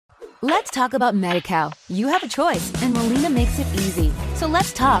Let's talk about Medi-Cal. You have a choice, and Molina makes it easy. So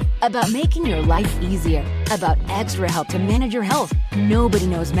let's talk about making your life easier, about extra help to manage your health. Nobody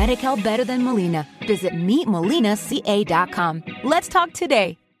knows Medi-Cal better than Molina. Visit meetmolinaca.com. Let's talk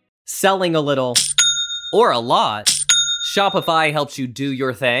today. Selling a little or a lot, Shopify helps you do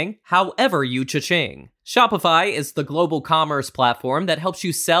your thing however you cha-ching. Shopify is the global commerce platform that helps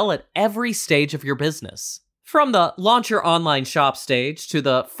you sell at every stage of your business. From the launch your online shop stage to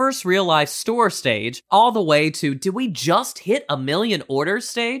the first real-life store stage, all the way to did we just hit 1 million orders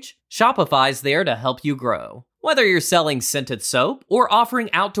stage? Shopify's there to help you grow. Whether you're selling scented soap or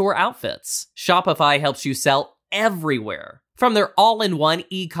offering outdoor outfits, Shopify helps you sell everywhere. From their all-in-one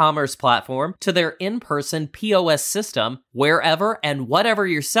e-commerce platform to their in-person POS system, wherever and whatever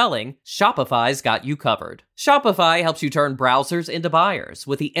you're selling, Shopify's got you covered. Shopify helps you turn browsers into buyers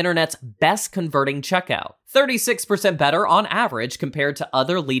with the internet's best converting checkout, 36% better on average compared to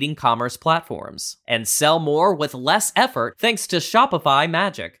other leading commerce platforms. And sell more with less effort thanks to Shopify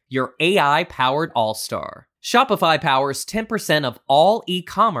Magic, your AI-powered all-star. Shopify powers 10% of all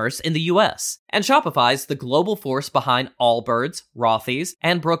e-commerce in the US, and Shopify's the global force behind Allbirds, Rothy's,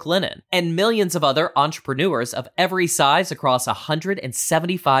 and Brooklinen, and millions of other entrepreneurs of every size across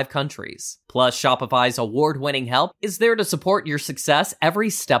 175 countries. Plus, Shopify's award-winning help is there to support your success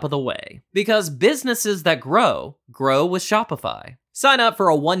every step of the way. Because businesses that grow, grow with Shopify. Sign up for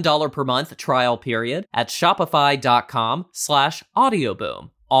a $1 per month trial period at shopify.com/audioboom,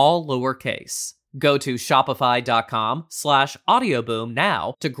 all lowercase. Go to shopify.com/audioboom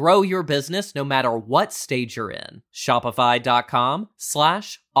now to grow your business no matter what stage you're in.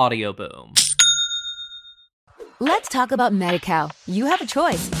 Shopify.com/audioboom. Let's talk about Medi-Cal. You have a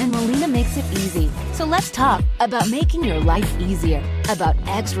choice, and Molina makes it easy. So let's talk about making your life easier, about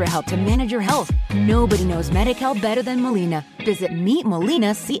extra help to manage your health. Nobody knows Medi-Cal better than Molina. Visit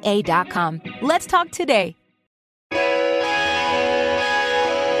meetmolinaca.com. Let's talk today.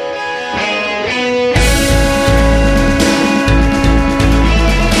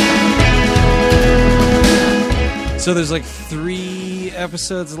 So there's like 3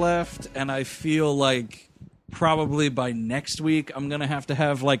 episodes left, and I feel like probably by next week I'm going to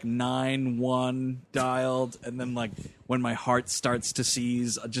have like 9-1 dialed, and then like when my heart starts to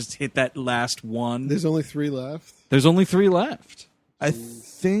seize, I'll just hit that last one. There's only 3 left? There's only 3 left. I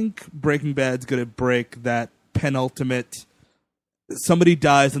think Breaking Bad's going to break that penultimate... Somebody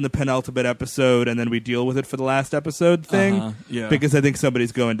dies in the penultimate episode, and then we deal with it for the last episode thing. Yeah. Because I think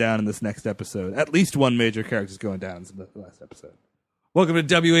somebody's going down in this next episode. At least one major character's going down in the last episode. Welcome to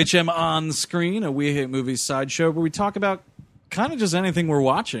WHM On Screen, a We Hate Movies sideshow where we talk about kind of just anything we're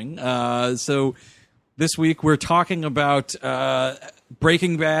watching. So this week we're talking about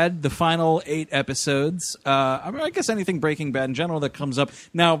Breaking Bad, the final 8 episodes. I guess anything Breaking Bad in general that comes up.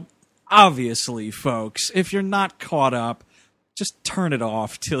 Now, obviously, folks, if you're not caught up, just turn it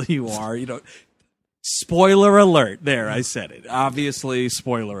off till you are. Spoiler alert. There, I said it. Obviously,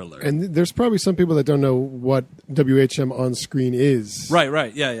 spoiler alert. And there's probably some people that don't know what WHM On Screen is.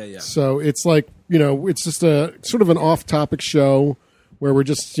 Right. Yeah. So it's like, it's just a sort of an off-topic show where we're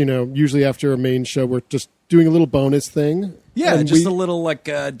just, usually after a main show, we're just doing a little bonus thing. Yeah, and just a little like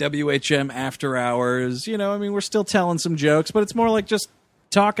WHM after hours. We're still telling some jokes, but it's more like just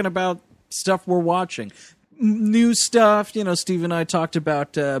talking about stuff we're watching. New stuff, Steve and I talked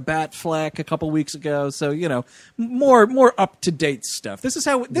about Batfleck a couple weeks ago, so more up to date stuff. This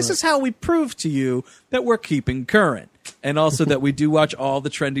is how we prove to you that we're keeping current, and also that we do watch all the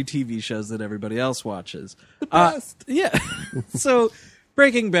trendy TV shows that everybody else watches. The best. Yeah. So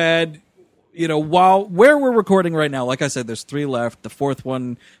Breaking Bad. Where we're recording right now, like I said, there's 3 left. The 4th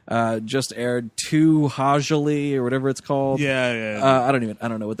one just aired. Tu Hajali or whatever it's called. Yeah. I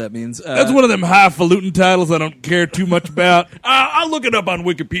don't know what that means. That's one of them highfalutin titles I don't care too much about. I'll look it up on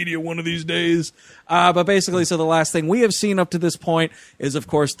Wikipedia one of these days. But basically, so the last thing we have seen up to this point is, of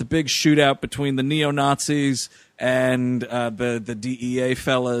course, the big shootout between the neo-Nazis and the DEA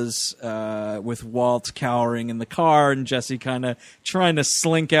fellas, with Walt cowering in the car and Jesse kind of trying to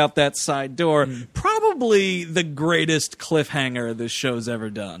slink out that side door. Probably the greatest cliffhanger this show's ever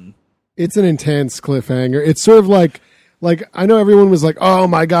done. It's an intense cliffhanger. It's sort of like I know everyone was like, oh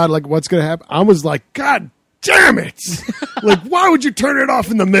my God, like what's going to happen? I was like, God damn it. Like, why would you turn it off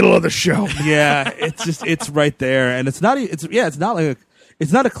in the middle of the show? Yeah, it's right there. And it's not a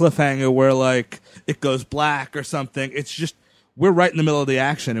cliffhanger where like it goes black or something. It's just we're right in the middle of the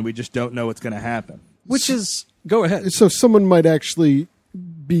action and we just don't know what's going to happen. Go ahead. So someone might actually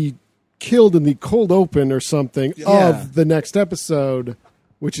be killed in the cold open or something of the next episode,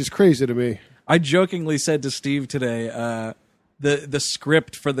 which is crazy to me. I jokingly said to Steve today, the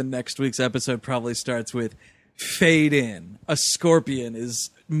script for the next week's episode probably starts with fade in. A scorpion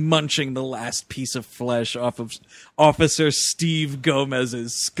is munching the last piece of flesh off of Officer Steve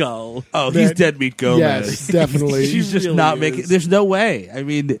Gomez's skull. Oh, he's Dead Meat Gomez. Yes, definitely. He's just really not is. making. There's no way. I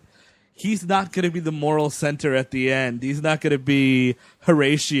mean, he's not going to be the moral center at the end. He's not going to be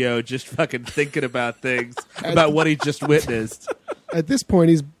Horatio just fucking thinking about things, about what he just witnessed. At this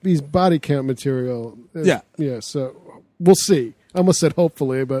point, he's body count material. Yeah. Yeah, so we'll see. I almost said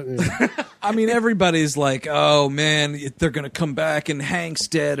hopefully, but yeah. I mean, everybody's like, oh, man, they're going to come back and Hank's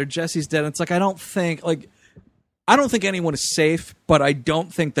dead or Jesse's dead. It's like, I don't think anyone is safe, but I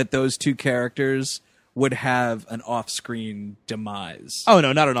don't think that those two characters would have an off-screen demise. Oh,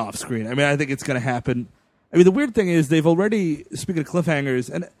 no, not an off-screen. I mean, I think it's going to happen. I mean, the weird thing is they've already, speaking of cliffhangers,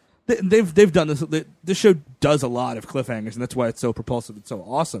 and they've done this. This show does a lot of cliffhangers, and that's why it's so propulsive and so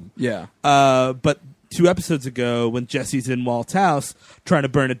awesome. Yeah. But 2 episodes ago, when Jesse's in Walt's house trying to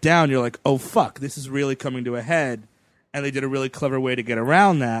burn it down, you're like, oh, fuck, this is really coming to a head. And they did a really clever way to get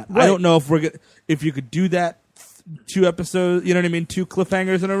around that. Right. I don't know if you could do that 2 episodes, you know what I mean? 2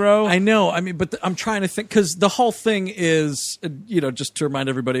 cliffhangers in a row. I know. I mean, but I'm trying to think, because the whole thing is, just to remind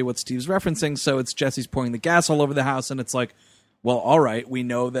everybody what Steve's referencing. So it's Jesse's pouring the gas all over the house, and it's like, well, all right, we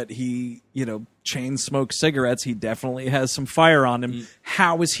know that he, chain smokes cigarettes. He definitely has some fire on him.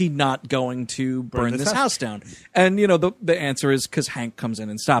 How is he not going to burn this house down? And, the answer is because Hank comes in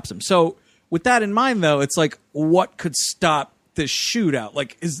and stops him. So with that in mind, though, it's like, what could stop this shootout?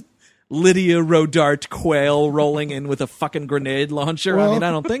 Like, is Lydia Rodart Quayle rolling in with a fucking grenade launcher? Well, I mean, I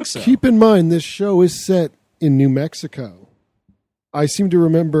don't think so. Keep in mind, this show is set in New Mexico. I seem to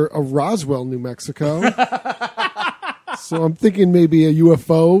remember a Roswell, New Mexico. So I'm thinking maybe a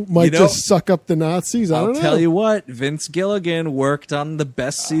UFO might just suck up the Nazis. I'll don't know. tell you what, Vince Gilligan worked on the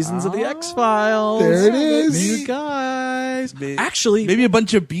best seasons of the X-Files. There it is. You guys. Actually, maybe a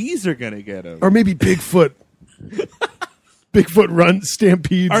bunch of bees are going to get him. Or maybe Bigfoot. Bigfoot run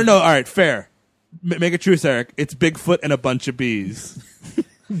stampede. Or no, all right, fair. Make a truce, Eric. It's Bigfoot and a bunch of bees.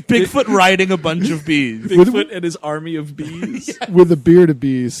 Bigfoot riding a bunch of bees. Bigfoot and his army of bees. With a beard of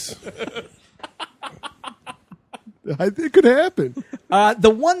bees. It could happen.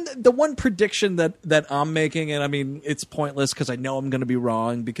 The one prediction that I'm making, and I mean it's pointless because I know I'm going to be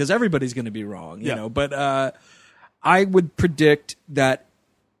wrong because everybody's going to be wrong, you know. But I would predict that,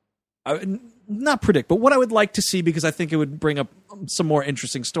 not predict, but what I would like to see, because I think it would bring up some more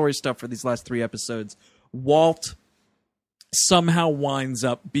interesting story stuff for these last 3 episodes. Walt somehow winds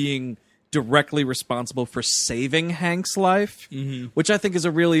up being directly responsible for saving Hank's life, which I think is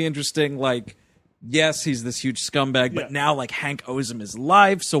a really interesting, like, yes, he's this huge scumbag, but now, like, Hank owes him his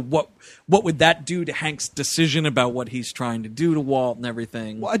life. So what would that do to Hank's decision about what he's trying to do to Walt and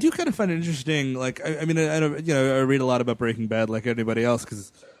everything? Well, I do kind of find it interesting. Like, I mean, I read a lot about Breaking Bad, like anybody else,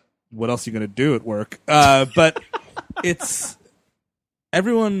 because what else are you going to do at work? But it's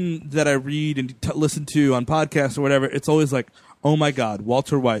everyone that I read and listen to on podcasts or whatever. It's always like, oh my God,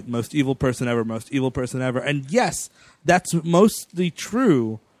 Walter White, most evil person ever, most evil person ever. And yes, that's mostly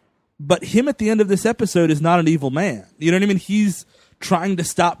true. But him at the end of this episode is not an evil man. You know what I mean? He's trying to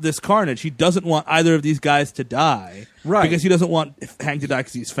stop this carnage. He doesn't want either of these guys to die. Right. Because he doesn't want Hank to die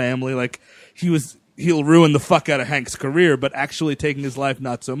because he's family. Like, he'll ruin the fuck out of Hank's career, but actually taking his life,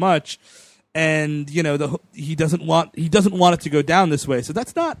 not so much. And, he doesn't want it to go down this way. So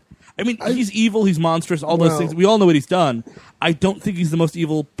that's not, I mean, he's evil, he's monstrous, all those things. We all know what he's done. I don't think he's the most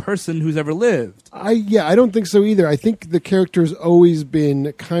evil person who's ever lived. I don't think so either. I think the character's always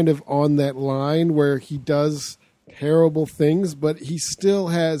been kind of on that line where he does terrible things, but he still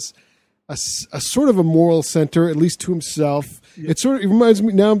has a sort of a moral center, at least to himself. It reminds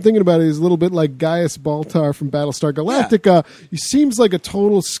me, now I'm thinking about it, he's a little bit like Gaius Baltar from Battlestar Galactica. He seems like a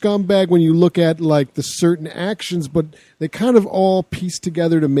total scumbag when you look at like the certain actions, but they kind of all piece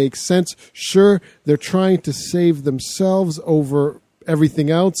together to make sense. Sure, they're trying to save themselves over everything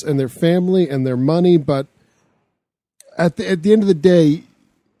else and their family and their money, but at the end of the day,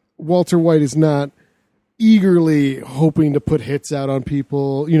 Walter White is not eagerly hoping to put hits out on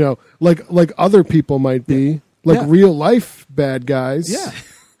people, like other people might be, real life bad guys. Yeah.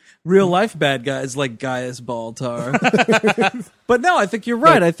 Real life bad guys like Gaius Baltar. But no, I think you're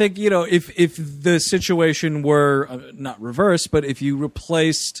right. I think, if the situation were not reversed, but if you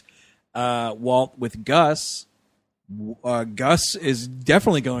replaced Walt with Gus, Gus is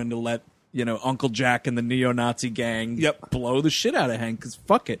definitely going to let Uncle Jack and the neo-Nazi gang blow the shit out of Hank, because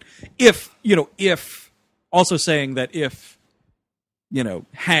fuck it. If also saying that if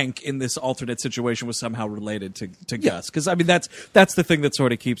Hank in this alternate situation was somehow related to Gus. Because I mean, that's the thing that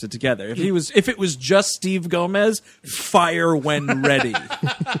sort of keeps it together. If it was just Steve Gomez, fire when ready.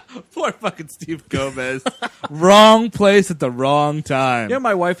 Poor fucking Steve Gomez. Wrong place at the wrong time.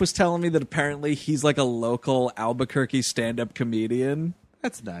 My wife was telling me that apparently he's like a local Albuquerque stand-up comedian.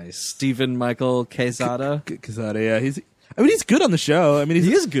 That's nice. Stephen Michael Quezada. Quezada, yeah. He's good on the show. I mean,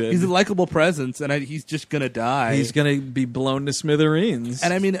 he is good. He's a likable presence, and he's just gonna die. He's gonna be blown to smithereens.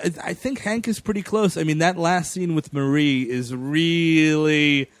 And I mean, I think Hank is pretty close. I mean, that last scene with Marie is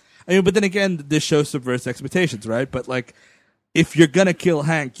really. I mean, but then again, this show subverts expectations, right? But like, if you're gonna kill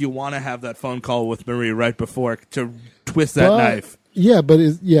Hank, you want to have that phone call with Marie right before to twist that knife. Yeah, but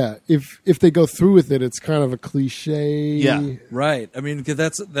if they go through with it, it's kind of a cliche. Yeah, right. I mean, because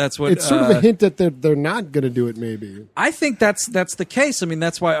that's what it's sort of a hint that they're not going to do it. Maybe I think that's the case. I mean,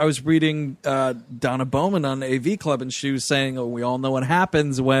 that's why I was reading Donna Bowman on AV Club, and she was saying, "Oh, we all know what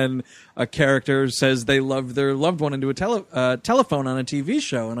happens when a character says they love their loved one into a telephone on a TV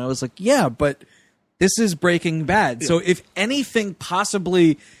show." And I was like, "Yeah, but this is Breaking Bad. So if anything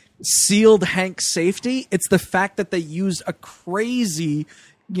possibly sealed Hank's safety, it's the fact that they use a crazy,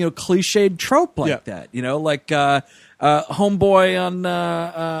 cliched trope like that. Like homeboy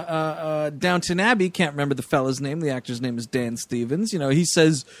on Downton Abbey, can't remember the fella's name. The actor's name is Dan Stevens. He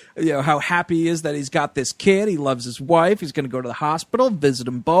says, how happy he is that he's got this kid. He loves his wife. He's going to go to the hospital, visit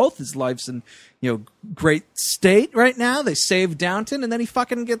them both. His life's in, great state right now. They save Downton, and then he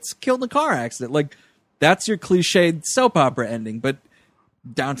fucking gets killed in a car accident. Like, that's your cliched soap opera ending, but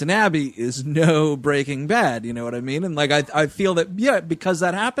Downton Abbey is no Breaking Bad, you know what I mean? And like I feel that because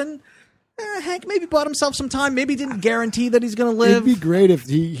that happened, Hank maybe bought himself some time. Maybe didn't guarantee that he's going to live. It'd be great if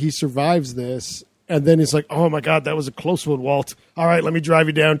he survives this, and then he's like, "Oh my God, that was a close one, Walt. All right, let me drive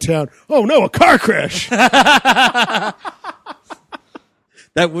you downtown. Oh no, a car crash." That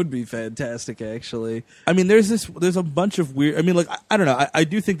would be fantastic, actually. I mean, there's a bunch of weird. I mean, like I don't know. I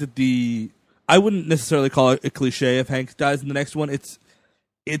do think that I wouldn't necessarily call it a cliche if Hank dies in the next one.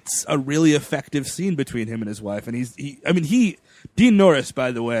 It's a really effective scene between him and his wife, and Dean Norris,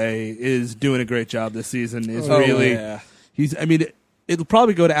 by the way, is doing a great job this season. It'll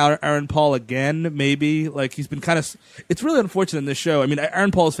probably go to Aaron Paul again, maybe. Like he's been it's really unfortunate in this show. I mean, Aaron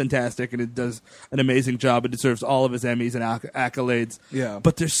Paul is fantastic and it does an amazing job. It deserves all of his Emmys and accolades. Yeah,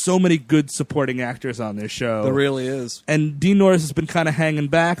 but there's so many good supporting actors on this show. There really is. And Dean Norris has been kind of hanging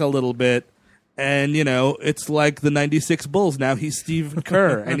back a little bit. And, it's like the 96 Bulls. Now he's Steve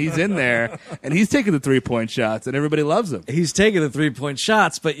Kerr, and he's in there, and he's taking the 3-point shots, and everybody loves him. He's taking the 3-point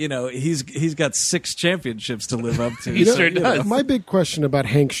shots, but, he's got 6 championships to live up to. He sure does. My big question about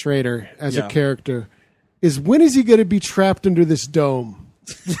Hank Schrader as a character is, when is he going to be trapped under this dome?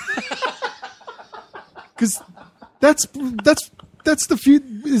 Because that's the few.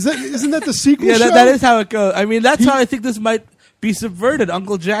 Isn't that the sequel? Yeah, show? That is how it goes. I mean, that's how I think this might be subverted.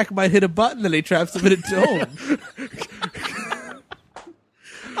 Uncle Jack might hit a button and he traps him in a dome.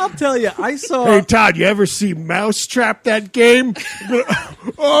 I'll tell you, I saw. Hey Todd, you ever see Mousetrap, that game?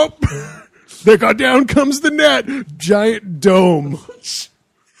 Oh, there, down comes the net. Giant dome.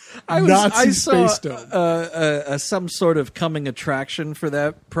 I saw some sort of coming attraction for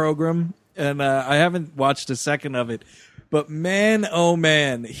that program, and I haven't watched a second of it. But man, oh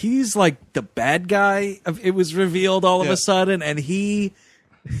man, he's like the bad guy. It was revealed all of a sudden, and he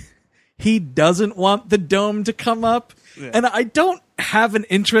doesn't want the dome to come up. Yeah. And I don't have an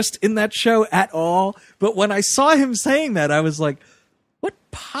interest in that show at all. But when I saw him saying that, I was like, what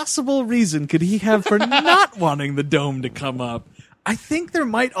possible reason could he have for not wanting the dome to come up? I think there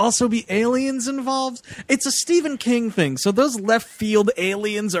might also be aliens involved. It's a Stephen King thing, so those left field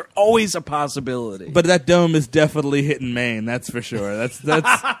aliens are always a possibility. But that dome is definitely hitting Maine, that's for sure. That's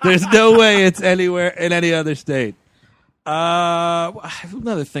there's no way it's anywhere in any other state.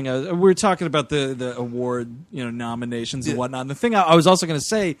 Another thing, we were talking about the award, nominations and whatnot. And the thing I was also going to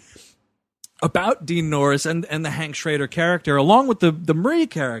say about Dean Norris and the Hank Schrader character, along with the Marie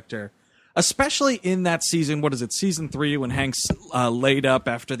character, especially in that season, what is it, season 3, when Hank's laid up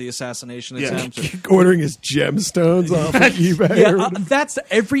after the assassination attempt. Ordering his gemstones off of eBay. That's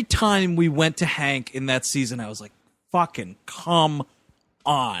every time we went to Hank in that season, I was like, fucking come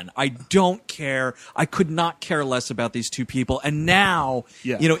on. I don't care. I could not care less about these two people. And now,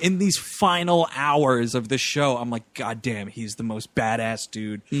 in these final hours of the show, I'm like, God damn, he's the most badass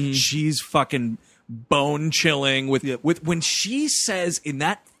dude. Mm-hmm. She's fucking bone chilling with when she says in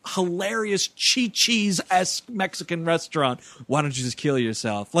that hilarious Chi-Chi's-esque Mexican restaurant, why don't you just kill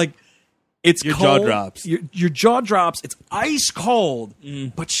yourself? Like, it's your cold. Jaw drops. Your jaw drops. It's ice cold,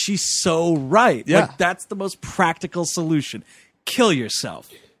 but she's so right. Yeah. Like, that's the most practical solution. kill yourself.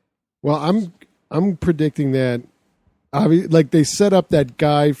 Well, I'm predicting that. Like they set up that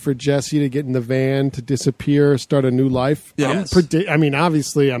guy for Jesse to get in the van to disappear, start a new life. Yes.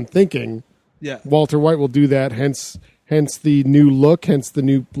 Obviously, I'm thinking Yeah. Walter White will do that. Hence the new look. Hence the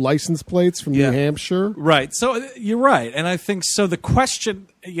new license plates from New Hampshire. Right. So you're right, and I think so. The question,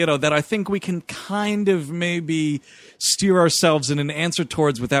 that I think we can kind of maybe steer ourselves in an answer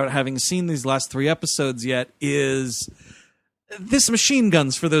towards without having seen these last 3 episodes yet is this machine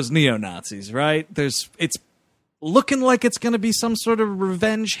guns for those neo-Nazis, right? It's looking like it's going to be some sort of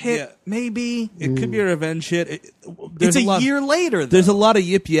revenge hit, maybe. It could be a revenge hit. It's a year later, though. There's a lot of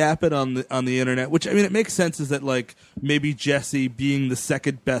yip yapping on the internet, which, I mean, it makes sense is that, like, maybe Jesse, being the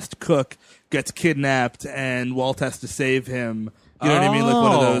second best cook, gets kidnapped and Walt has to save him. You know what I mean? Like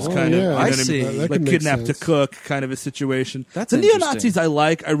one of those kind of, you know I what see. I mean? That Like could make kidnapped to sense. cook kind of a situation. That's the interesting. neo-Nazis I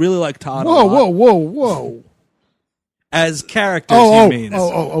like. I really like Todd a Whoa, lot. whoa. As characters, you mean.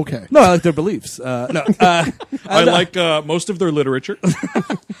 Okay. No, I like their beliefs. I like most of their literature.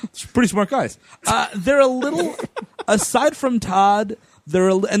 pretty smart guys. They're a little, aside from Todd,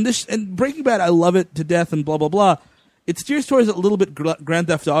 and Breaking Bad, I love it to death and blah blah blah. It steers towards a little bit Grand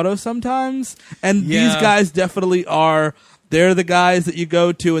Theft Auto sometimes, and these guys definitely are. They're the guys that you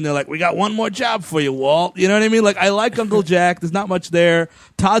go to, and they're like, "We got one more job for you, Walt." You know what I mean? Like, I like Uncle Jack. There's not much there.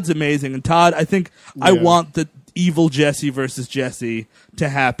 Todd's amazing, and Todd, I think, I want the evil Jesse versus Jesse to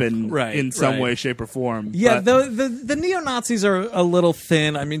happen in some way, shape, or form. Yeah, But- the neo-Nazis are a little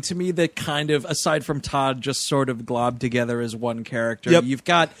thin. I mean, to me, they kind of, aside from Todd, just sort of globbed together as one character. Yep. You've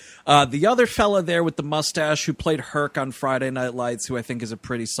got the other fella there with the mustache who played Herc on Friday Night Lights, who I think is a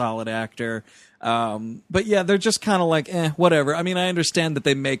pretty solid actor. But yeah, they're just kind of like, whatever. I mean, I understand that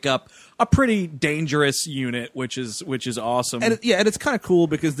they make up a pretty dangerous unit, which is awesome. And it's kind of cool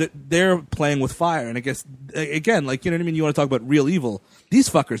because they're playing with fire, and I guess again, like, you know what I mean. You want to talk about real evil? These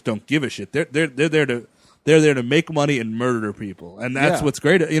fuckers don't give a shit. They're there to make money and murder people, and that's what's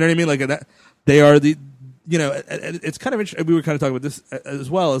great. You know what I mean? Like that, they are the. You know, it's kind of interesting. We were kind of talking about this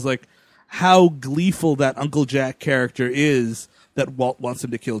as well as like how gleeful that Uncle Jack character is. That Walt wants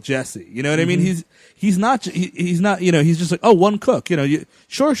him to kill Jesse. You know what I mean? He's not. You know, he's just like, oh, one cook. You know,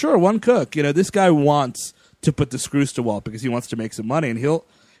 sure, one cook. You know, this guy wants to put the screws to Walt because he wants to make some money, and he'll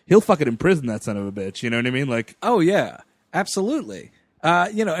fucking imprison that son of a bitch. You know what I mean? Like, oh yeah, absolutely.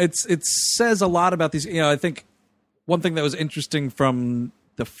 You know, it says a lot about these. You know, I think one thing that was interesting from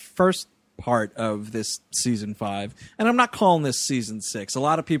the first part of this season 5, and I'm not calling this season 6. A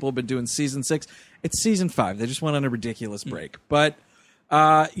lot of people have been doing season 6. It's season 5. They just went on a ridiculous break. But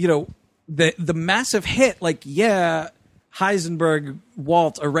you know, the massive hit, like, Heisenberg,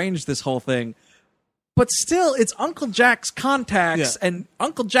 Walt arranged this whole thing. But still, it's Uncle Jack's contacts, and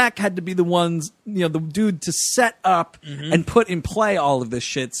Uncle Jack had to be the ones, you know, the dude to set up and put in play all of this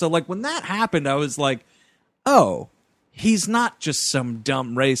shit. So, like, when that happened, I was like, oh, he's not just some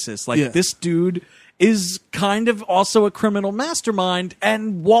dumb racist. Like, this dude is kind of also a criminal mastermind,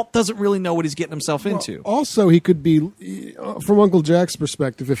 and Walt doesn't really know what he's getting himself into. Also, he could be, from Uncle Jack's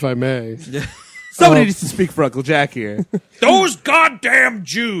perspective, if I may. somebody needs to speak for Uncle Jack here. Those goddamn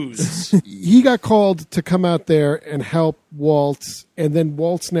Jews! He got called to come out there and help Walt, and then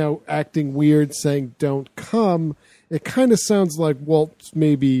Walt's now acting weird, saying, don't come. It kind of sounds like Walt's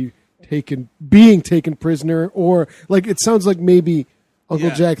maybe being taken prisoner, or like it sounds like maybe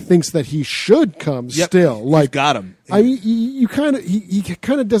Uncle Jack thinks that he should come still. Like, he's got him. I mean, he kind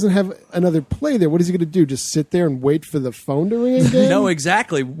of doesn't have another play there. What is he going to do? Just sit there and wait for the phone to ring again? No,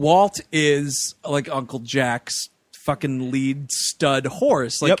 exactly. Walt is like Uncle Jack's fucking lead stud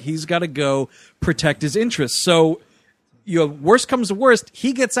horse. Like, he's got to go protect his interests. So, you know, worst comes to worst,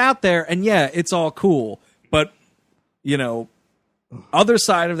 he gets out there, and it's all cool. But, you know, other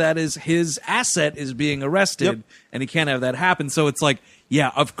side of that is his asset is being arrested, and he can't have that happen. So it's like,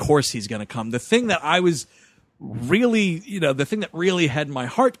 of course he's going to come. The thing that I was really, you know, the thing that really had my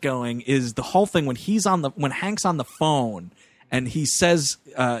heart going is the whole thing when Hank's on the phone and he says,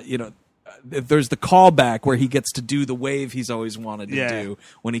 you know, there's the callback where he gets to do the wave he's always wanted to do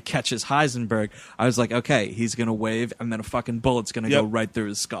when he catches Heisenberg. I was like, okay, he's going to wave, and then a fucking bullet's going to go right through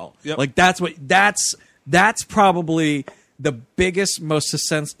his skull. Like, that's probably the biggest, most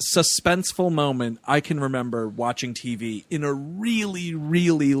suspenseful moment I can remember watching TV in a really,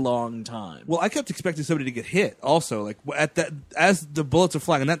 really long time. Well, I kept expecting somebody to get hit also, like at that as the bullets are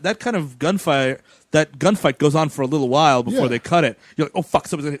flying, and that kind of gunfight goes on for a little while before they cut it. You're like, oh fuck,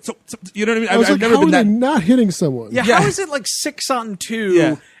 someone's gonna hit. So, you know what I mean? I was I've like, never how been are that. they not hitting someone? How is it like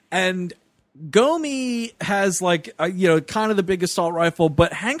 6-on-2 and Gomi has like kind of the big assault rifle,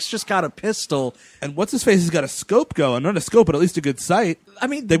 but Hank's just got a pistol. And what's his face has got a scope going, not a scope, but at least a good sight. I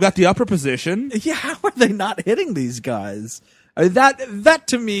mean, they've got the upper position. Yeah, how are they not hitting these guys? That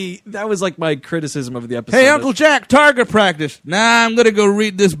to me, that was like my criticism of the episode. Hey, Uncle Jack, target practice. Nah, I'm gonna go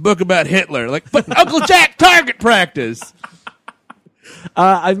read this book about Hitler. Like, but Uncle Jack, target practice.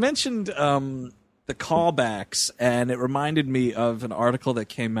 I mentioned the callbacks, and it reminded me of an article that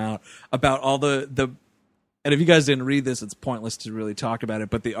came out about all the. And if you guys didn't read this, it's pointless to really talk about it.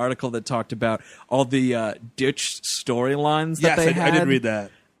 But the article that talked about all the ditched storylines that they had. I did read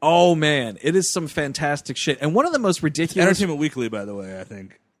that. Oh man, it is some fantastic shit. And one of the most ridiculous. Entertainment Weekly, by the way, I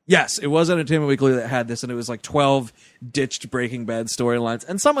think. Yes, it was Entertainment Weekly that had this, and it was like 12 ditched Breaking Bad storylines,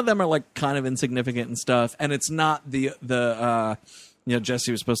 and some of them are like kind of insignificant and stuff. And it's not the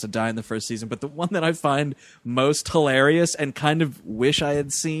Jesse was supposed to die in the first season, but the one that I find most hilarious and kind of wish I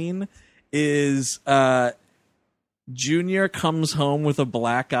had seen is Junior comes home with a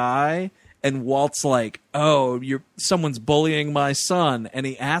black eye. And Walt's like, "Oh, someone's bullying my son," and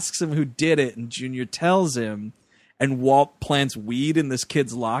he asks him who did it, and Junior tells him, and Walt plants weed in this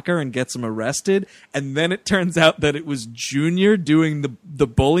kid's locker and gets him arrested, and then it turns out that it was Junior doing the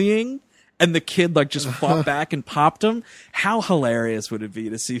bullying, and the kid like just fought back and popped him. How hilarious would it be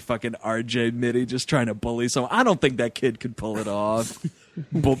to see fucking RJ Mitty just trying to bully someone? I don't think that kid could pull it off.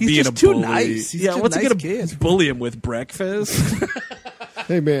 He's being just a too bully. nice. He's Yeah, just a what's he nice gonna kid. bully him with breakfast?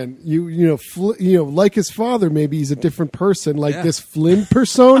 Hey man, like his father, maybe he's a different person. Like this Flynn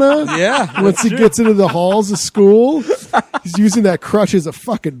persona. Yeah, Once he gets into the halls of school, he's using that crutch as a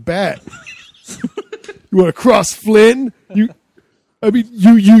fucking bat. You want to cross Flynn? You want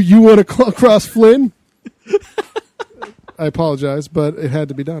to cross Flynn? I apologize, but it had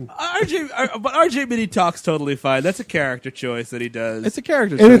to be done. RJ Mitty talks totally fine. That's a character choice that he does. It's a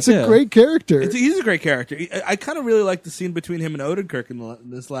character And choice, it's a great character. He's a great character. I kind of really like the scene between him and Odenkirk in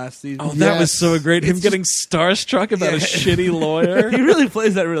this last season. Oh, that was so great. Him getting starstruck about a shitty lawyer. He really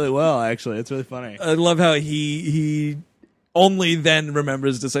plays that really well, actually. It's really funny. I love how he only then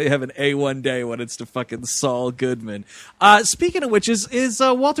remembers to say have an A1 day when it's to fucking Saul Goodman. Speaking of which, is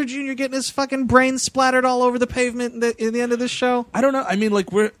Walter Jr. getting his fucking brains splattered all over the pavement in the end of this show? I don't know. I mean, like,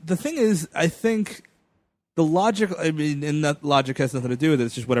 the thing is, I think the logic, and that logic has nothing to do with it.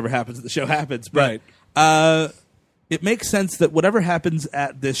 It's just whatever happens at the show happens. But, it makes sense that whatever happens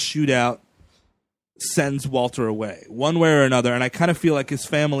at this shootout sends Walter away, one way or another. And I kind of feel like his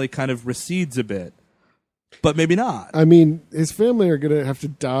family kind of recedes a bit. But maybe not. I mean, his family are going to have to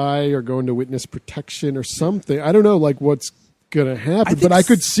die or go into witness protection or something. I don't know, like what's going to happen. But I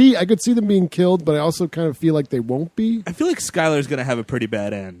could see them being killed. But I also kind of feel like they won't be. I feel like Skylar's going to have a pretty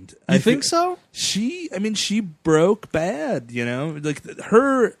bad end. You think so? She broke bad. Like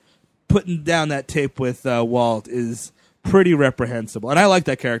her putting down that tape with Walt is pretty reprehensible. And I like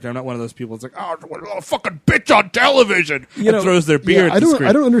that character. I'm not one of those people that's like, oh, fucking bitch on television, and throws their beer at the screen.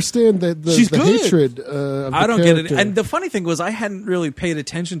 I don't understand the hatred of the I don't character. get it. And the funny thing was I hadn't really paid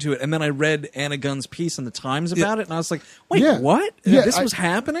attention to it, and then I read Anna Gunn's piece in the Times about it, and I was like, wait, what? Yeah, this was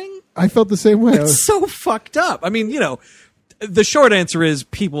happening? I felt the same way. It's so fucked up. I mean, the short answer is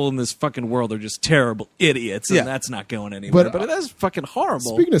people in this fucking world are just terrible idiots, and that's not going anywhere. But it is fucking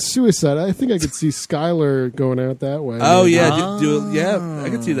horrible. Speaking of suicide, I think I could see Skylar going out that way. Oh, yeah. I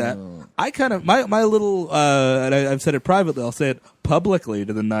can see that. I kind of, my little, and I've said it privately, I'll say it publicly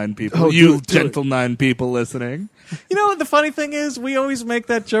to the 9 people. You gentle 9 people listening. You know what the funny thing is? We always make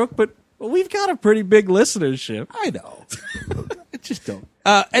that joke, but we've got a pretty big listenership. I know. I just don't.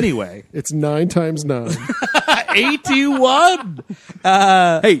 Anyway. It's 9 times 9. 81.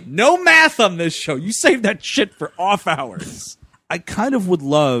 Hey, no math on this show. You save that shit for off hours. I kind of would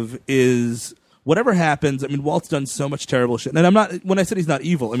love is whatever happens. I mean, Walt's done so much terrible shit. And I'm not, when I said he's not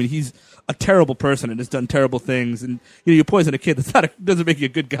evil, I mean, he's a terrible person and has done terrible things. And, you poison a kid. Doesn't make you a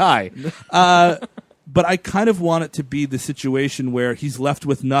good guy. But I kind of want it to be the situation where he's left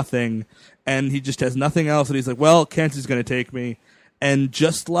with nothing and he just has nothing else. And he's like, well, cancer's going to take me. And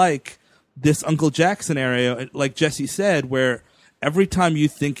just like this Uncle Jack scenario, like Jesse said, where every time you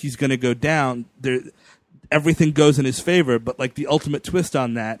think he's going to go down, everything goes in his favor. But like the ultimate twist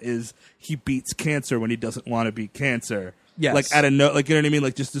on that is he beats cancer when he doesn't want to beat cancer. Yes. Like you know what I mean?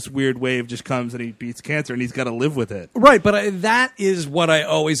 Like just this weird wave just comes and he beats cancer and he's got to live with it. Right, but that is what I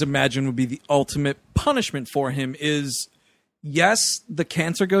always imagine would be the ultimate punishment for him is, yes, the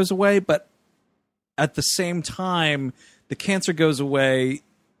cancer goes away, but at the same time, the cancer goes away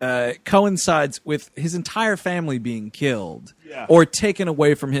coincides with his entire family being killed or taken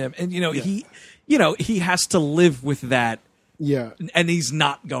away from him. And, he has to live with that Yeah. And he's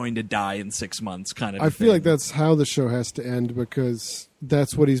not going to die in 6 months, kind of. I feel like that's how the show has to end, because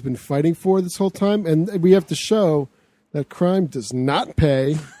that's what he's been fighting for this whole time. And we have to show that crime does not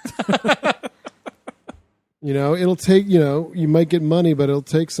pay. It'll take, you might get money, but it'll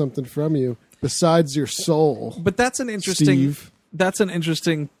take something from you besides your soul. But that's an interesting Steve.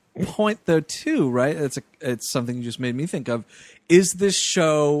 Point, though, too, right? It's something you just made me think of. Is this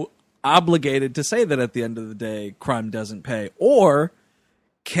show obligated to say that at the end of the day, crime doesn't pay? Or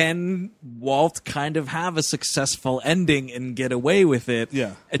can Walt kind of have a successful ending and get away with it?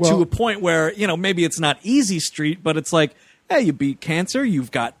 Yeah. To a point where, maybe it's not easy street, but it's like, hey, you beat cancer,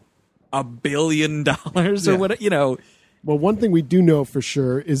 you've got $1 billion or whatever, Well, one thing we do know for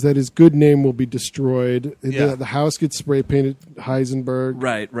sure is that his good name will be destroyed. Yeah. The house gets spray painted Heisenberg.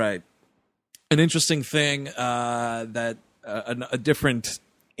 Right. An interesting thing that a different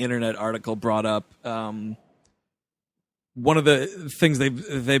internet article brought up. One of the things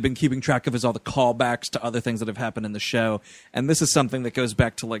they've been keeping track of is all the callbacks to other things that have happened in the show, and this is something that goes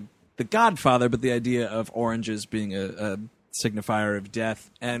back to like The Godfather, but the idea of oranges being a signifier of death.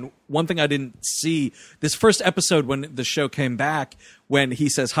 And one thing I didn't see this first episode when the show came back, when he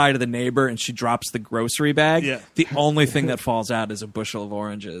says hi to the neighbor and she drops the grocery bag, the only thing that falls out is a bushel of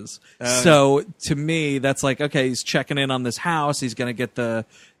oranges. So to me, that's like, okay, he's checking in on this house, he's going to get the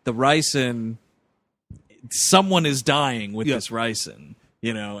ricin. Someone is dying with this ricin,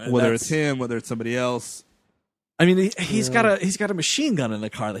 and whether it's him, whether it's somebody else. I mean, he's got a machine gun in the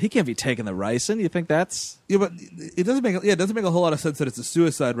car. He can't be taking the ricin. You think that's... Yeah, but it doesn't make a whole lot of sense that it's a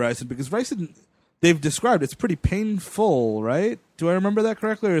suicide ricin, because ricin, they've described it's pretty painful, right? Do I remember that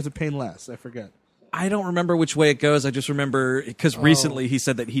correctly, or is it painless? I forget. I don't remember which way it goes. I just remember because recently he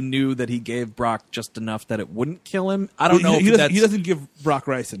said that he knew that he gave Brock just enough that it wouldn't kill him. I don't know. He doesn't give Brock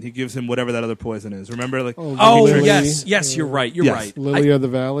ricin. He gives him whatever that other poison is. Remember, like Lily. yes, you're right. You're right. Lily of the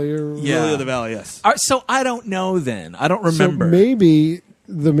Valley, or Lily of the Valley. Yes. So I don't know. Then I don't remember. So maybe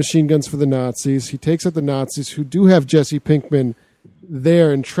the machine guns for the Nazis. He takes out the Nazis who do have Jesse Pinkman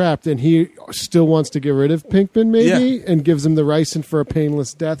there and trapped, and he still wants to get rid of Pinkman, maybe, and gives him the ricin for a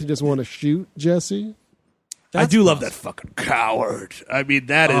painless death. He doesn't want to shoot Jesse. I do love that fucking coward. I mean,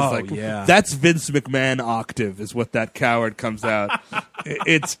 that is that's Vince McMahon octave is what that coward comes out.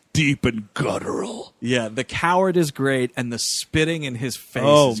 It's deep and guttural. Yeah, the coward is great, and the spitting in his face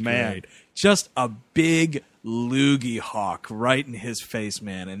is great. Just a big loogie hawk right in his face,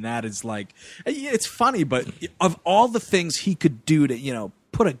 man. And that is like, it's funny, but of all the things he could do to,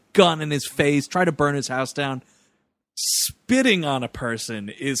 put a gun in his face, try to burn his house down, spitting on a person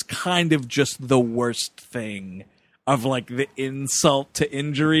is kind of just the worst thing of like the insult to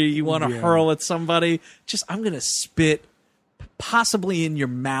injury you want to hurl at somebody. Just, I'm going to spit possibly in your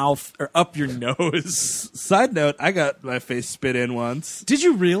mouth or up your nose. Side note, I got my face spit in once. Did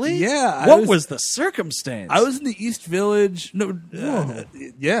you really? Yeah. What was the circumstance? I was in the East Village. No,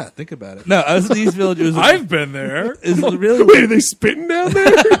 yeah, think about it. No, I was in the East Village. It was I've been there. It was really Wait, are they spitting down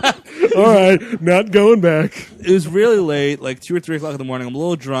there? All right, not going back. It was really late, like 2 or 3 o'clock in the morning. I'm a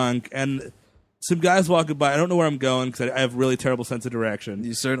little drunk, and some guys walking by. I don't know where I'm going because I have really terrible sense of direction.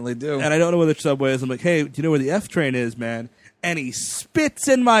 You certainly do. And I don't know where the subway is. I'm like, hey, do you know where the F train is, man? And he spits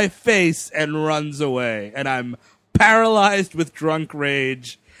in my face and runs away. And I'm paralyzed with drunk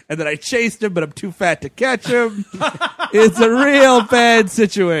rage. And then I chased him, but I'm too fat to catch him. It's a real bad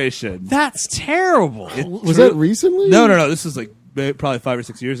situation. That's terrible. Was that recently? No. This is like probably 5 or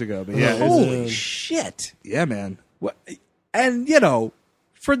 6 years ago. But yeah, Holy shit. Yeah, man. And,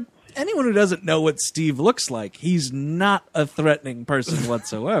 for anyone who doesn't know what Steve looks like, he's not a threatening person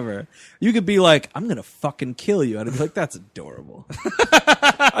whatsoever. You could be like, I'm going to fucking kill you. And I'd be like, that's adorable.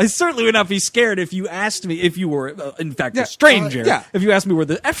 I certainly would not be scared if you asked me, if you were, in fact, a stranger. If you asked me where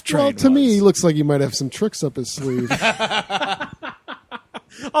the F train was. Well, to me, he looks like he might have some tricks up his sleeve.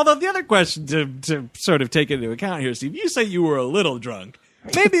 Although the other question to sort of take into account here, Steve, you say you were a little drunk.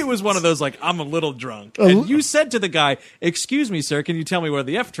 Maybe it was one of those, like, I'm a little drunk. And you said to the guy, excuse me, sir, can you tell me where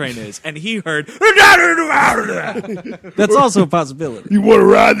the F train is? And he heard, that's also a possibility. You want to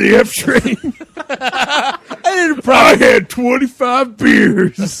ride the F train? I had 25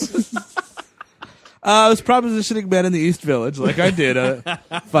 beers. I was propositioning men in the East Village like I did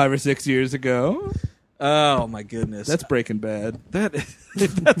 5 or 6 years ago. Oh, my goodness. That's Breaking Bad.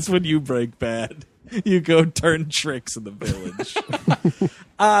 That's when you break bad. You go turn tricks in the village.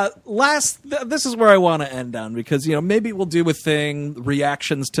 This is where I want to end on, because maybe we'll do a thing,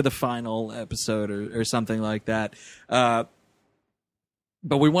 reactions to the final episode or something like that. But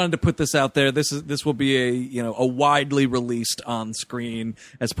we wanted to put this out there. This will be a widely released on screen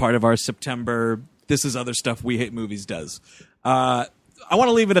as part of our September. This is other stuff We Hate Movies does. I want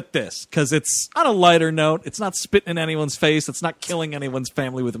to leave it at this because it's on a lighter note. It's not spitting in anyone's face. It's not killing anyone's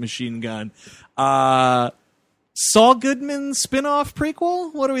family with a machine gun. Saul Goodman spin-off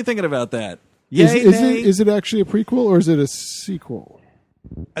prequel? What are we thinking about that? Is it actually a prequel or is it a sequel?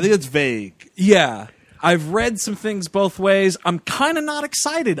 I think it's vague. Yeah. I've read some things both ways. I'm kind of not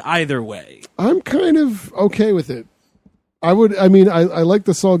excited either way. I'm kind of okay with it. I like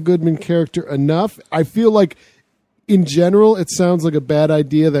the Saul Goodman character enough. I feel like in general, it sounds like a bad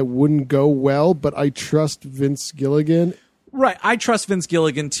idea that wouldn't go well, but I trust Vince Gilligan. Right. I trust Vince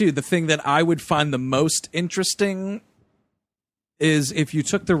Gilligan, too. The thing that I would find the most interesting is if you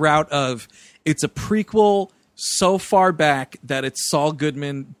took the route of it's a prequel so far back that it's Saul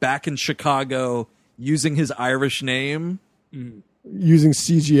Goodman back in Chicago using his Irish name. Using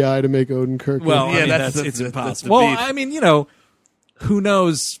CGI to make Odenkirk. Well, Yeah, I mean, that's it's the impossible. beef. Well, I mean, who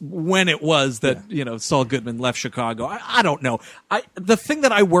knows when it was that, Saul Goodman left Chicago. I don't know. The thing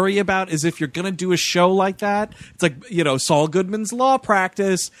that I worry about is if you're going to do a show like that, it's like, Saul Goodman's law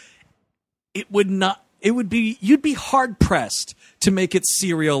practice, you'd be hard pressed to make it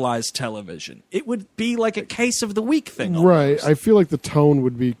serialized television. It would be like a case of the week thing. Almost. Right. I feel like the tone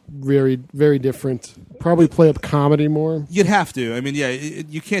would be very, very different. Probably play up comedy more. You'd have to. I mean, yeah,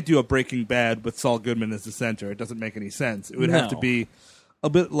 you can't do a Breaking Bad with Saul Goodman as the center. It doesn't make any sense. It would have to be a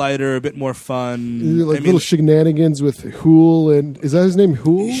bit lighter, a bit more fun. Little shenanigans with Hool and... Is that his name?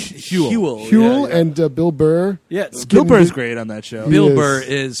 Hool? Huel. Yeah. And Bill Burr. Yeah. Bill Burr's great on that show. Bill Burr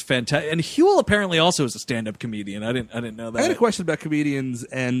is fantastic. And Huel apparently also is a stand-up comedian. I didn't know that. I had a question about comedians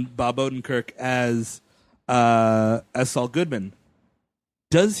and Bob Odenkirk as Saul Goodman.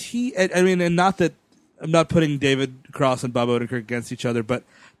 Does he... I mean, and not that... I'm not putting David Cross and Bob Odenkirk against each other, but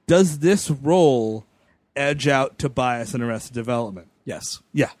does this role edge out Tobias in Arrested Development? Yes.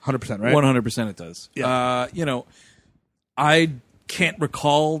 Yeah, 100%, right? 100% it does. Yeah. I can't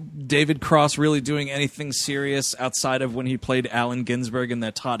recall David Cross really doing anything serious outside of when he played Allen Ginsberg in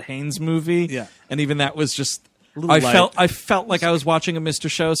that Todd Haynes movie. Yeah. And even that was just... I felt like I was watching a Mr.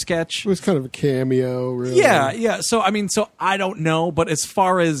 Show sketch. It was kind of a cameo, really. Yeah. So I don't know, but as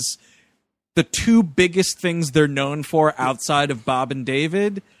far as the two biggest things they're known for outside of Bob and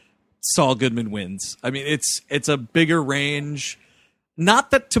David, Saul Goodman wins. I mean, it's a bigger range.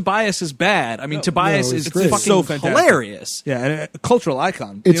 Not that Tobias is bad. I mean, Tobias is great. fucking So fantastic. hilarious. Yeah, and a cultural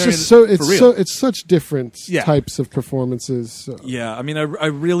icon. It's You know just what I mean? so For real. it's such different types of performances. So. Yeah, I mean, I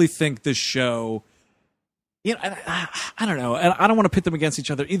really think this show. I don't know, and I don't want to pit them against each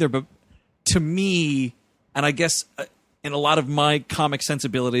other either. But to me, and I guess in a lot of my comic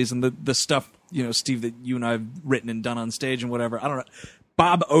sensibilities and the stuff, Steve, that you and I have written and done on stage and whatever, I don't know.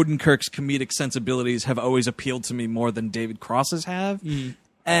 Bob Odenkirk's comedic sensibilities have always appealed to me more than David Cross's have.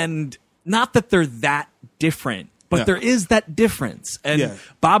 And not that they're that different, but there is that difference. And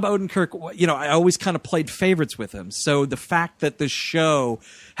Bob Odenkirk, I always kind of played favorites with him. So the fact that this show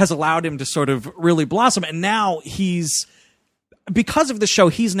has allowed him to sort of really blossom, and now because of the show,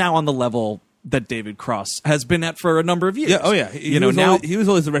 he's now on the level that David Cross has been at for a number of years. Yeah, oh yeah. He was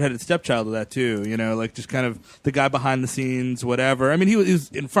always the redheaded stepchild of that too. Like just kind of the guy behind the scenes, whatever. I mean, he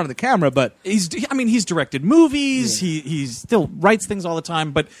was in front of the camera, but he's directed movies. Yeah. He still writes things all the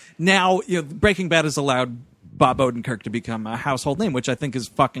time. But now, Breaking Bad has allowed Bob Odenkirk to become a household name, which I think is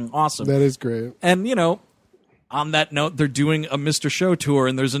fucking awesome. That is great. And on that note, they're doing a Mr. Show tour,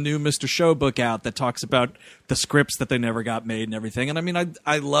 and there's a new Mr. Show book out that talks about the scripts that they never got made and everything. And I mean,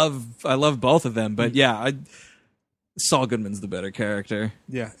 I love both of them, but Saul Goodman's the better character.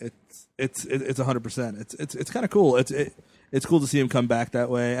 Yeah, it's 100%. It's kind of cool. It's cool to see him come back that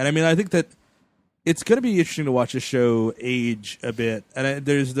way. And I mean, I think that it's going to be interesting to watch this show age a bit. And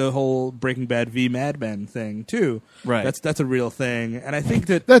there's the whole Breaking Bad v Mad Men thing too. Right. That's a real thing. And I think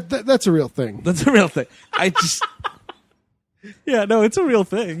that's a real thing. That's a real thing. I just. Yeah, no, it's a real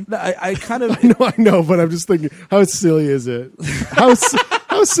thing. I kind of. I know, but I'm just thinking, how silly is it? How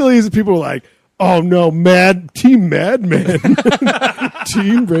silly is it? People are like, oh no, Team Mad Men,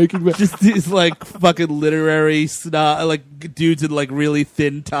 Team Breaking Bad. Just these like fucking literary snob, like dudes in like really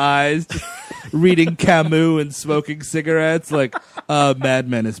thin ties, reading Camus and smoking cigarettes. Like, Mad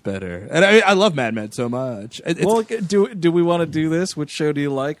Men is better, and I love Mad Men so much. Well, do we want to do this? Which show do you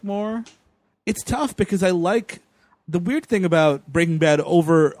like more? It's tough because I like. The weird thing about Breaking Bad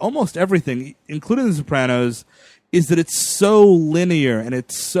over almost everything, including The Sopranos, is that it's so linear and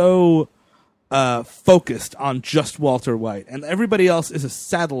it's so focused on just Walter White, and everybody else is a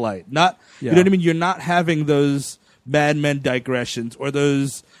satellite. Not, you know what I mean? You're not having those Mad Men digressions or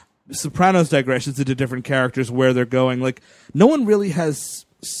those Sopranos digressions into different characters where they're going. Like, no one really has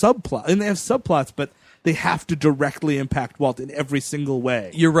subplots, and they have subplots, but they have to directly impact Walt in every single way.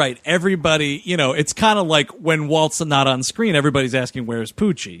 You're right. Everybody, it's kind of like when Walt's not on screen, everybody's asking, where's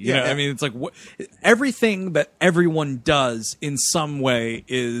Poochie? You know, I mean, it's like everything that everyone does in some way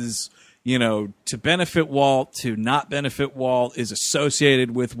is, to benefit Walt, to not benefit Walt, is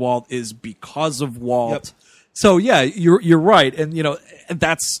associated with Walt, is because of Walt. Yep. So yeah, you're right. And, and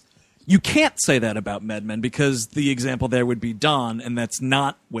that's, you can't say that about Mad Men because the example there would be Don, and that's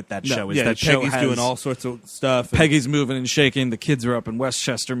not what that show is. That show Peggy's doing all sorts of stuff. Peggy's moving and shaking. The kids are up in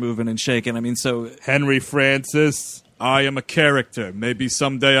Westchester moving and shaking. I mean, so Henry Francis. I am a character. Maybe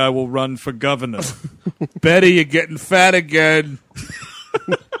someday I will run for governor. Betty, you're getting fat again.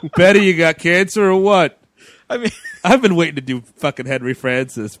 Betty, you got cancer or what? I mean, I've been waiting to do fucking Henry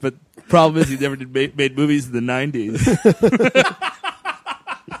Francis, but problem is he never made movies in the 90s.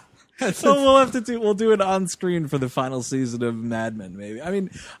 So we'll do it on screen for the final season of Mad Men, maybe. I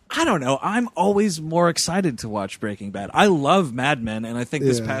mean, I don't know. I'm always more excited to watch Breaking Bad. I love Mad Men, and I think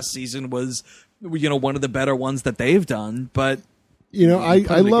this past season was, one of the better ones that they've done. But I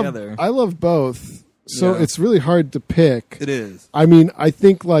love both. So it's really hard to pick. It is. I mean, I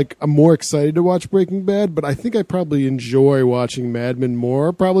think I'm more excited to watch Breaking Bad, but I think I probably enjoy watching Mad Men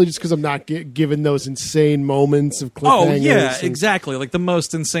more, probably just because I'm not given those insane moments of cliffhangers. Oh, yeah, exactly. Like the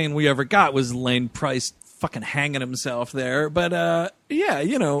most insane we ever got was Lane Price fucking hanging himself there. But,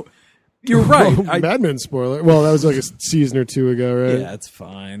 you're right. Oh, Mad Men spoiler. Well, that was like a season or two ago, right? Yeah, it's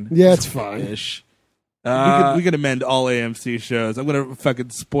fine. Yeah, it's fine. Ish. We could amend all AMC shows. I'm gonna fucking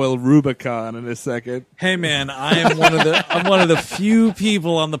spoil Rubicon in a second. Hey man, I'm one of the few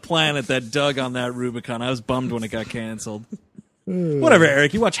people on the planet that dug on that Rubicon. I was bummed when it got canceled. Whatever,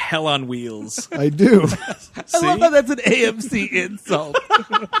 Eric. You watch Hell on Wheels. I do. I love how that's an AMC insult.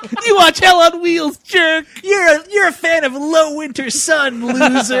 You watch Hell on Wheels, jerk. You're a fan of Low Winter Sun,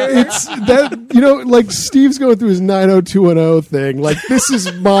 loser. It's that Steve's going through his 90210 thing. Like, this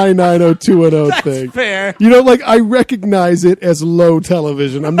is my 90210 thing. Fair. I recognize it as low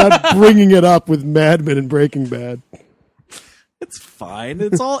television. I'm not bringing it up with Mad Men and Breaking Bad. It's fine.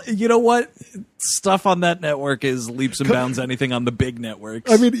 It's all, you know what? Stuff on that network is leaps and bounds anything on the big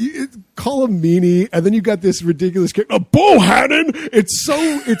networks. I mean, call him meanie, and then you got this ridiculous character, Bohannon. It's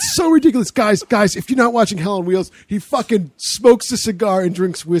so ridiculous. Guys, if you're not watching Hell on Wheels, he fucking smokes a cigar and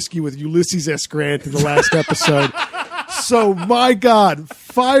drinks whiskey with Ulysses S. Grant in the last episode. So, my God,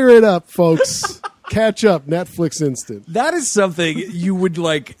 fire it up, folks. Catch up, Netflix instant. That is something you would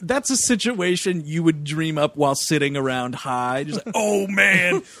like. That's a situation you would dream up while sitting around high. Just like, oh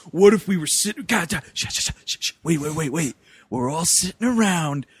man, what if we were sitting? God, wait. We're all sitting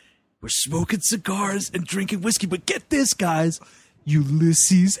around. We're smoking cigars and drinking whiskey. But get this, guys.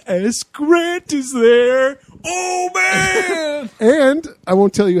 Ulysses S. Grant is there. Oh man! And I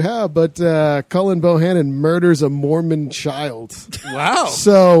won't tell you how, but Cullen Bohannon murders a Mormon child. Wow.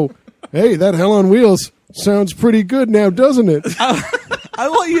 So. Hey, that Hell on Wheels sounds pretty good now, doesn't it? I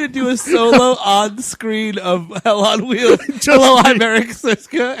want you to do a solo on screen of Hell on Wheels. Hello, I'm Eric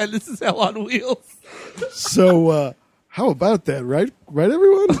Siska, and this is Hell on Wheels. So, how about that, right? Right,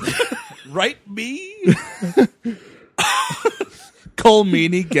 everyone? Right, me? Cole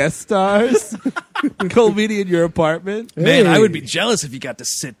Meany guest stars. Cole Meany in your apartment. Man, Hey. I would be jealous if you got to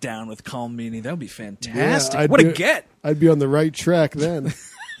sit down with Colm Meaney. That would be fantastic. Yeah, what a get. I'd be on the right track then.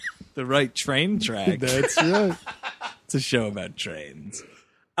 The right train track. That's right. It's a show about trains.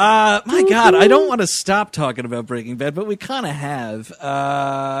 My God, I don't want to stop talking about Breaking Bad, but we kind of have.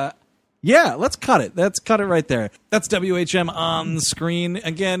 Yeah, let's cut it. Let's cut it right there. That's WHM on screen.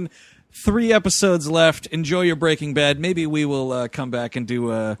 Again, 3 episodes left. Enjoy your Breaking Bad. Maybe we will come back and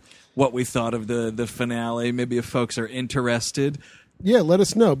do what we thought of the finale. Maybe if folks are interested. Yeah, let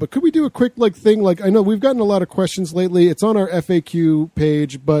us know. But could we do a quick thing? I know we've gotten a lot of questions lately. It's on our FAQ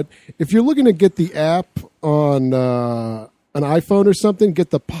page, but if you're looking to get the app on an iPhone or something, get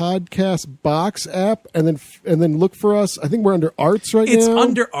the Podcast Box app and then look for us. I think we're under Arts right now. It's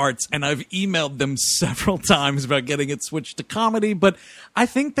under Arts, and I've emailed them several times about getting it switched to comedy, but I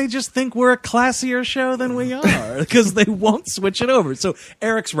think they just think we're a classier show than we are because they won't switch it over. So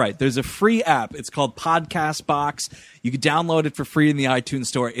Eric's right. There's a free app. It's called Podcast Box. You can download it for free in the iTunes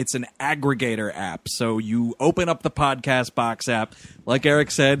store. It's an aggregator app. So you open up the Podcast Box app. Like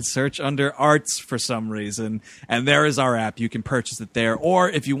Eric said, search under Arts for some reason. And there is our app. You can purchase it there. Or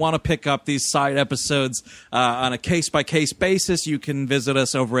if you want to pick up these side episodes on a case-by-case basis, you can visit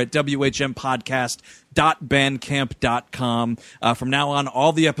us over at WHMpodcast.bandcamp.com. From now on,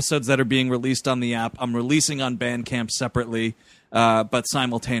 all the episodes that are being released on the app, I'm releasing on Bandcamp separately. but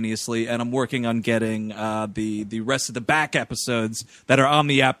simultaneously, and I'm working on getting the rest of the back episodes that are on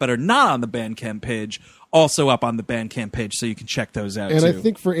the app but are not on the Bandcamp page also up on the Bandcamp page, so you can check those out, and too. I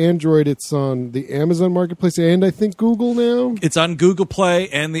think for Android, it's on the Amazon Marketplace and I think Google now. It's on Google Play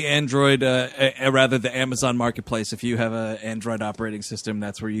and the Android, the Amazon Marketplace. If you have an Android operating system,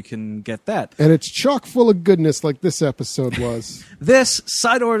 that's where you can get that. And it's chock full of goodness like this episode was. This,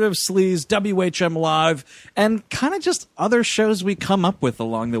 Side Order of Sleaze, WHM Live, and kind of just other shows we come up with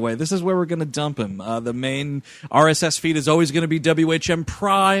along the way. This is where we're going to dump them. The main RSS feed is always going to be WHM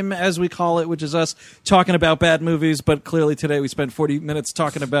Prime, as we call it, which is us talking about bad movies, but clearly today we spent 40 minutes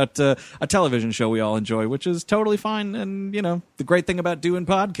talking about a television show we all enjoy, which is totally fine, and, the great thing about doing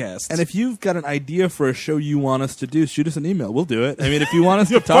podcasts. And if you've got an idea for a show you want us to do, shoot us an email. We'll do it. I mean, if you want us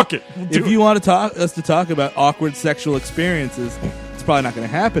to talk, want us to talk about awkward sexual experiences, it's probably not going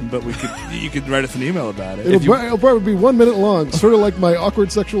to happen. But you could write us an email about it. It'll probably be 1 minute long, sort of like my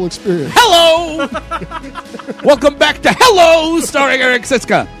awkward sexual experience. Hello, welcome back to Hello, starring Eric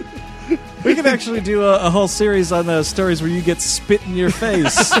Siska. We could actually do a whole series on stories where you get spit in your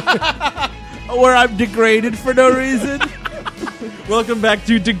face. Where I'm degraded for no reason. Welcome back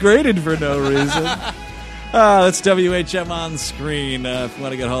to Degraded for No Reason. That's WHM on screen. If you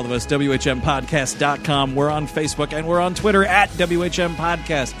want to get a hold of us, WHMPodcast.com. We're on Facebook and we're on Twitter at WHM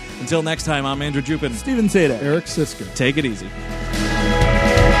Podcast. Until next time, I'm Andrew Jupin. Steven Sada. Eric Siska. Take it easy.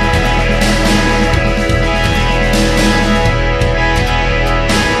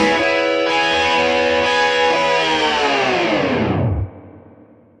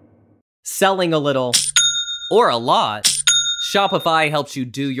 Selling a little or a lot, Shopify helps you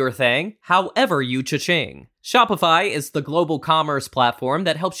do your thing, however you cha-ching. Shopify is the global commerce platform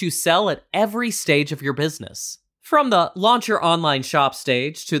that helps you sell at every stage of your business. From the launch your online shop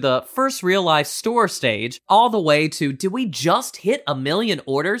stage to the first real life store stage, all the way to did we just hit 1 million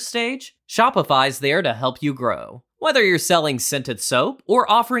orders stage? Shopify's there to help you grow. Whether you're selling scented soap or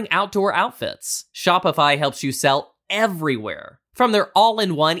offering outdoor outfits, Shopify helps you sell everywhere. From their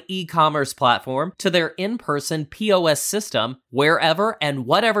all-in-one e-commerce platform to their in-person POS system, wherever and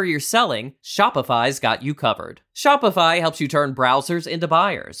whatever you're selling, Shopify's got you covered. Shopify helps you turn browsers into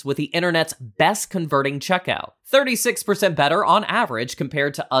buyers with the internet's best converting checkout, 36% better on average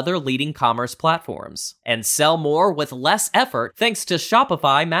compared to other leading commerce platforms. And sell more with less effort thanks to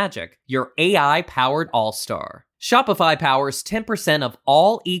Shopify Magic, your AI-powered all-star. Shopify powers 10% of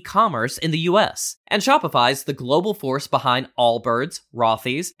all e-commerce in the US, and Shopify's the global force behind Allbirds,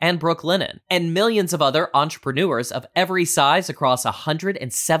 Rothy's, and Brooklinen, and millions of other entrepreneurs of every size across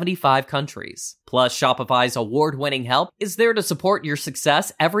 175 countries. Plus, Shopify's award-winning help is there to support your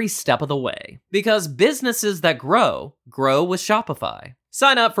success every step of the way. Because businesses that grow, grow with Shopify.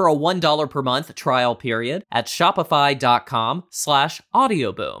 Sign up for a $1 per month trial period at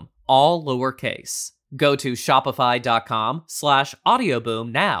shopify.com/audioboom, all lowercase. Go to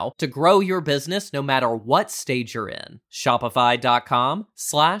shopify.com/audioboom now to grow your business no matter what stage you're in.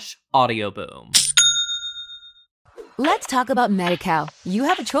 Shopify.com/audioboom. Let's talk about Medi-Cal. You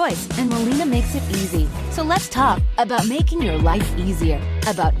have a choice, and Molina makes it easy. So let's talk about making your life easier,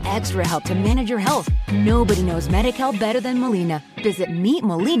 about extra help to manage your health. Nobody knows Medi-Cal better than Molina. Visit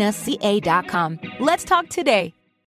meetmolinaca.com. Let's talk today.